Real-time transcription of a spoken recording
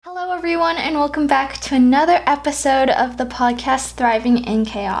Hello, everyone, and welcome back to another episode of the podcast Thriving in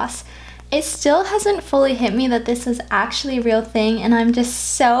Chaos. It still hasn't fully hit me that this is actually a real thing, and I'm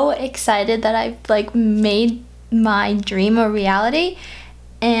just so excited that I've made my dream a reality.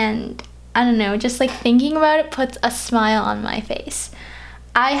 And I don't know, just thinking about it puts a smile on my face.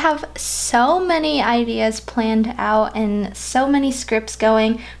 I have so many ideas planned out and so many scripts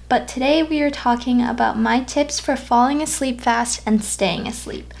going, but today we are talking about my tips for falling asleep fast and staying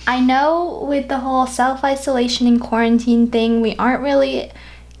asleep. I know with the whole self-isolation and quarantine thing, we aren't really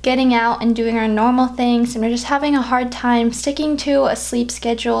getting out and doing our normal things, and we're just having a hard time sticking to a sleep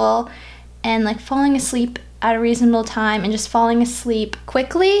schedule and falling asleep at a reasonable time and just falling asleep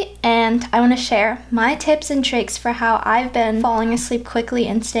quickly. And I want to share my tips and tricks for how I've been falling asleep quickly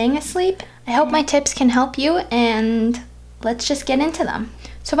and staying asleep. I hope my tips can help you, and let's just get into them.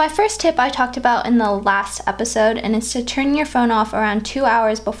 So my first tip I talked about in the last episode, and it's to turn your phone off around 2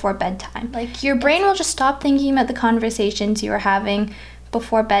 hours before bedtime. Your brain will just stop thinking about the conversations you were having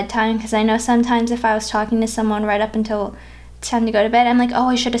before bedtime, because I know sometimes if I was talking to someone right up until it's time to go to bed, I'm like, oh,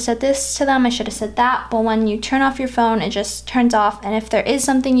 I should have said this to them, I should have said that. But when you turn off your phone, it just turns off, and if there is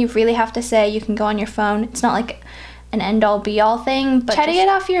something you really have to say, you can go on your phone. It's not like an end-all be-all thing, but try to get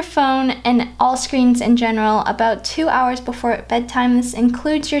off your phone and all screens in general about 2 hours before bedtime. This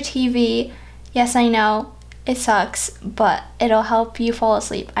includes your TV. Yes, I know, it sucks, but it'll help you fall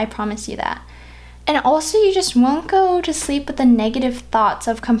asleep. I promise you that. And also, you just won't go to sleep with the negative thoughts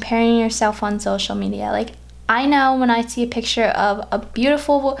of comparing yourself on social media. I know when I see a picture of a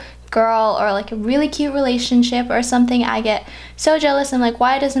beautiful girl or a really cute relationship or something, I get so jealous. I'm like,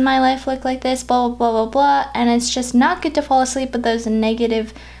 why doesn't my life look like this? Blah, blah, blah, blah, blah. And it's just not good to fall asleep with those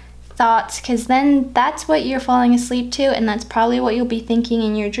negative thoughts, because then that's what you're falling asleep to, and that's probably what you'll be thinking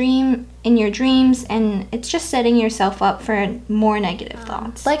in your dreams, and it's just setting yourself up for more negative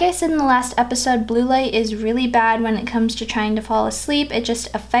thoughts. Like I said in the last episode, blue light is really bad when it comes to trying to fall asleep. It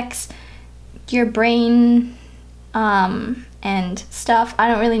just affects your brain and stuff. I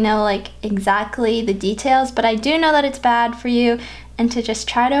don't really know exactly the details, but I do know that it's bad for you, and to just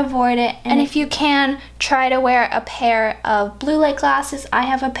try to avoid it. And if you can, try to wear a pair of blue light glasses. I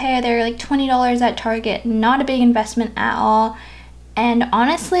have a pair. They're $20 at Target. Not a big investment at all, and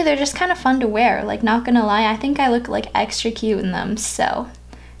honestly they're just kind of fun to wear. Not gonna lie, I think I look extra cute in them, so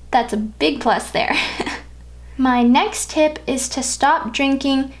that's a big plus there. My next tip is to stop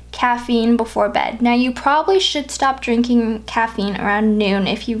drinking caffeine before bed. Now, you probably should stop drinking caffeine around noon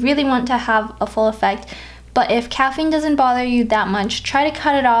if you really want to have a full effect. But if caffeine doesn't bother you that much, try to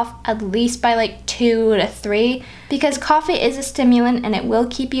cut it off at least by 2 to 3, because coffee is a stimulant and it will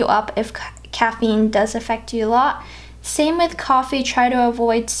keep you up if caffeine does affect you a lot. Same with coffee. Try to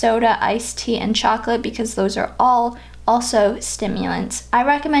avoid soda, iced tea, and chocolate, because those are all also stimulants. I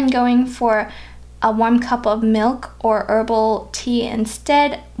recommend going for a warm cup of milk or herbal tea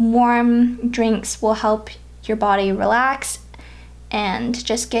instead. Warm drinks will help your body relax and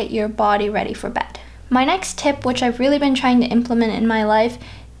just get your body ready for bed. My next tip, which I've really been trying to implement in my life,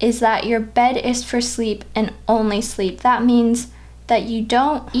 is that your bed is for sleep and only sleep. That means that you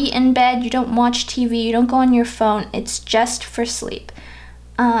don't eat in bed, you don't watch TV, you don't go on your phone. It's just for sleep.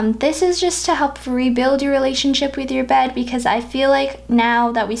 This is just to help rebuild your relationship with your bed, because I feel like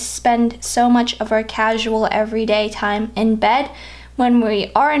now that we spend so much of our casual everyday time in bed, when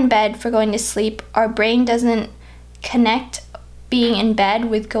we are in bed for going to sleep, our brain doesn't connect being in bed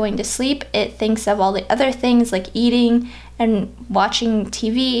with going to sleep. It thinks of all the other things like eating and watching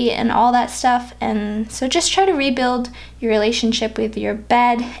TV and all that stuff. And so just try to rebuild your relationship with your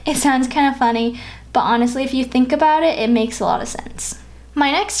bed. It sounds kind of funny, but honestly, if you think about it, it makes a lot of sense. My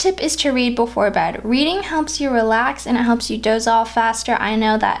next tip is to read before bed. Reading helps you relax and it helps you doze off faster. I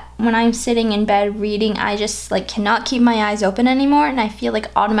know that when I'm sitting in bed reading, I just cannot keep my eyes open anymore, and I feel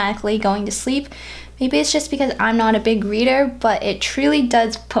automatically going to sleep. Maybe it's just because I'm not a big reader, but it truly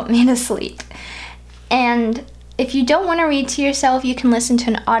does put me to sleep. And if you don't want to read to yourself, you can listen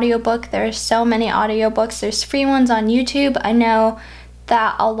to an audiobook. There are so many audiobooks. There's free ones on YouTube. I know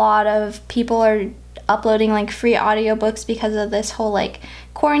that a lot of people are uploading free audiobooks because of this whole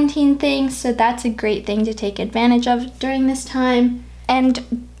quarantine thing, so that's a great thing to take advantage of during this time.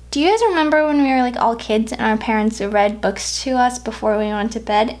 And do you guys remember when we were all kids and our parents read books to us before we went to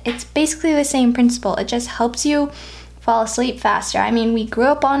bed? It's basically the same principle. It just helps you fall asleep faster. I mean, we grew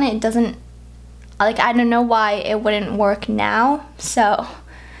up on it. It doesn't I don't know why it wouldn't work now. So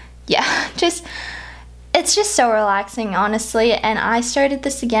yeah, it's just so relaxing, honestly, and I started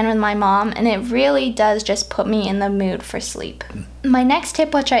this again with my mom, and it really does just put me in the mood for sleep. My next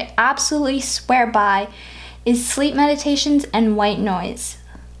tip, which I absolutely swear by, is sleep meditations and white noise.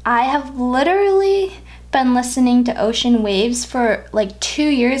 I have literally been listening to ocean waves for like 2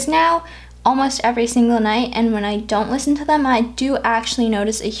 years now, almost every single night, and when I don't listen to them, I do actually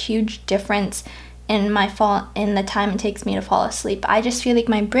notice a huge difference in the time it takes me to fall asleep. I just feel like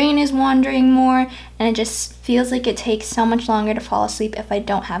my brain is wandering more, and it just feels like it takes so much longer to fall asleep if I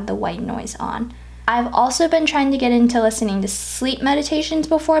don't have the white noise on. I've also been trying to get into listening to sleep meditations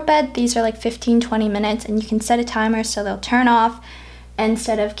before bed. These are like 15-20 minutes, and you can set a timer so they'll turn off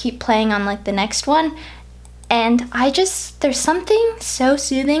instead of keep playing on like the next one. And there's something so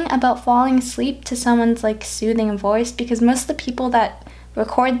soothing about falling asleep to someone's like soothing voice, because most of the people that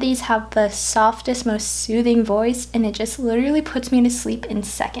record these have the softest, most soothing voice, and it just literally puts me to sleep in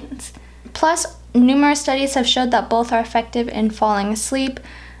seconds. Plus, numerous studies have showed that both are effective in falling asleep.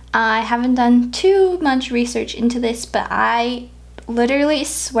 I haven't done too much research into this, but I literally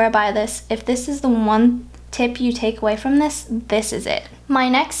swear by this. If this is the one tip you take away from this, this is it. My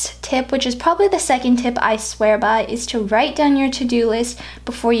next tip, which is probably the second tip I swear by, is to write down your to-do list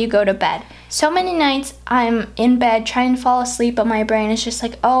before you go to bed. So many nights I'm in bed trying to fall asleep, but my brain is just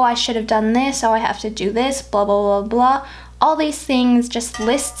like, oh, I should have done this, oh, I have to do this, blah, blah, blah, blah. All these things, just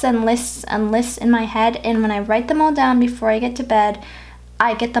lists and lists and lists in my head, and when I write them all down before I get to bed,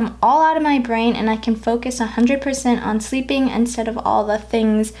 I get them all out of my brain, and I can focus 100% on sleeping instead of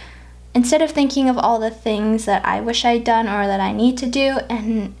thinking of all the things that I wish I'd done or that I need to do,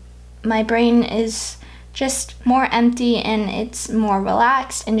 and my brain is just more empty and it's more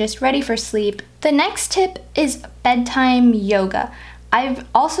relaxed and just ready for sleep. The next tip is bedtime yoga. I've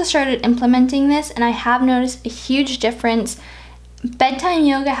also started implementing this, and I have noticed a huge difference. Bedtime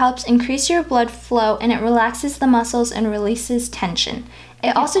yoga helps increase your blood flow, and it relaxes the muscles and releases tension.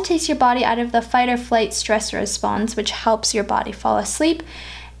 It also takes your body out of the fight or flight stress response, which helps your body fall asleep.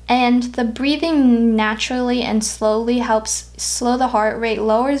 And the breathing naturally and slowly helps slow the heart rate,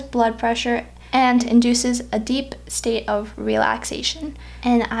 lowers blood pressure, and induces a deep state of relaxation.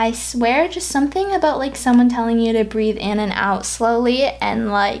 And I swear, just something about like someone telling you to breathe in and out slowly, and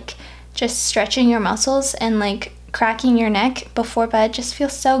like just stretching your muscles and like cracking your neck before bed just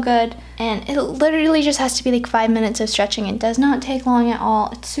feels so good. And it literally just has to be like 5 minutes of stretching. It does not take long at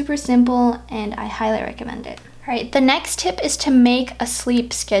all. It's super simple, and I highly recommend it. Alright, the next tip is to make a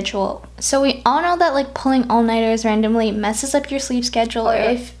sleep schedule. So we all know that like pulling all-nighters randomly messes up your sleep schedule.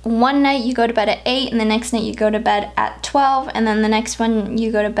 If one night you go to bed at 8 and the next night you go to bed at 12, and then the next one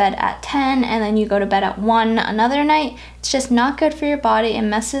you go to bed at 10, and then you go to bed at 1 another night, it's just not good for your body. It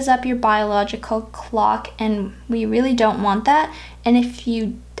messes up your biological clock, and we really don't want that. And if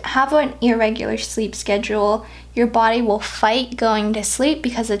you have an irregular sleep schedule, your body will fight going to sleep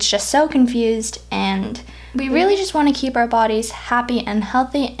because it's just so confused, and we really just want to keep our bodies happy and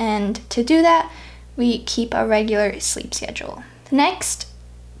healthy, and to do that, we keep a regular sleep schedule. The next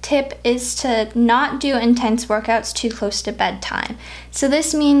tip is to not do intense workouts too close to bedtime. So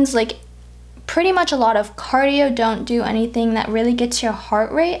this means like pretty much a lot of cardio. Don't do anything that really gets your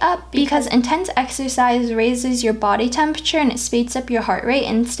heart rate up, because intense exercise raises your body temperature and it speeds up your heart rate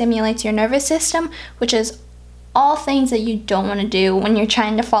and stimulates your nervous system, which is all things that you don't want to do when you're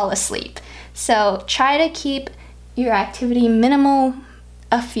trying to fall asleep. So try to keep your activity minimal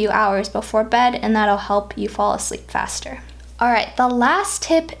a few hours before bed, and that'll help you fall asleep faster. Alright, the last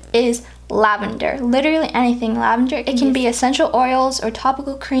tip is lavender. Literally anything lavender. It can be essential oils or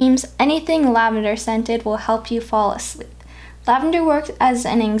topical creams. Anything lavender scented will help you fall asleep. Lavender works as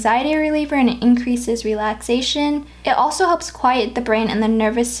an anxiety reliever, and it increases relaxation. It also helps quiet the brain and the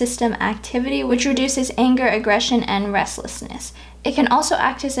nervous system activity, which reduces anger, aggression, and restlessness. It can also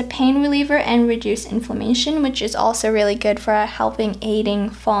act as a pain reliever and reduce inflammation, which is also really good for aiding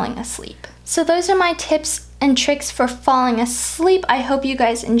falling asleep. So those are my tips and tricks for falling asleep. I hope you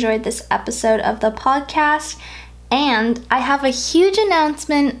guys enjoyed this episode of the podcast. And I have a huge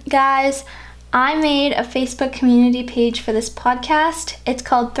announcement, guys. I made a Facebook community page for this podcast. It's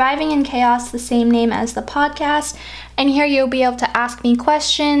called Thriving in Chaos, the same name as the podcast. And here you'll be able to ask me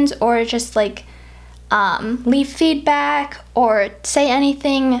questions, or just like leave feedback, or say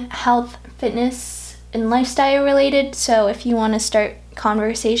anything health, fitness, and lifestyle related. So if you want to start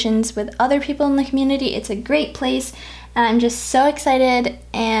conversations with other people in the community, it's a great place, and I'm just so excited.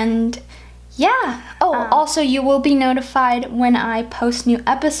 And yeah. Also you will be notified when I post new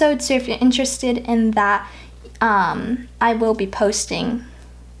episodes, so if you're interested in that, I will be posting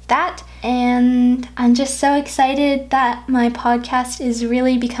that. And I'm just so excited that my podcast is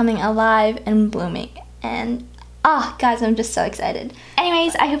really becoming alive and blooming. And guys, I'm just so excited.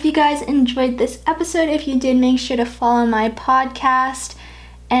 Anyways, I hope you guys enjoyed this episode. If you did, make sure to follow my podcast,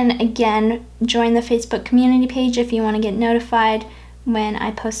 and again, join the Facebook community page if you want to get notified when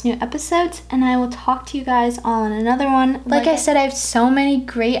I post new episodes, and I will talk to you guys all in another one. Like I said, I have so many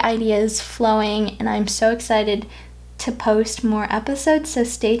great ideas flowing, and I'm so excited to post more episodes, so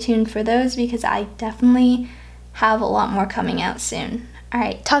stay tuned for those because I definitely have a lot more coming out soon. All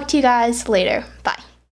right, talk to you guys later. Bye.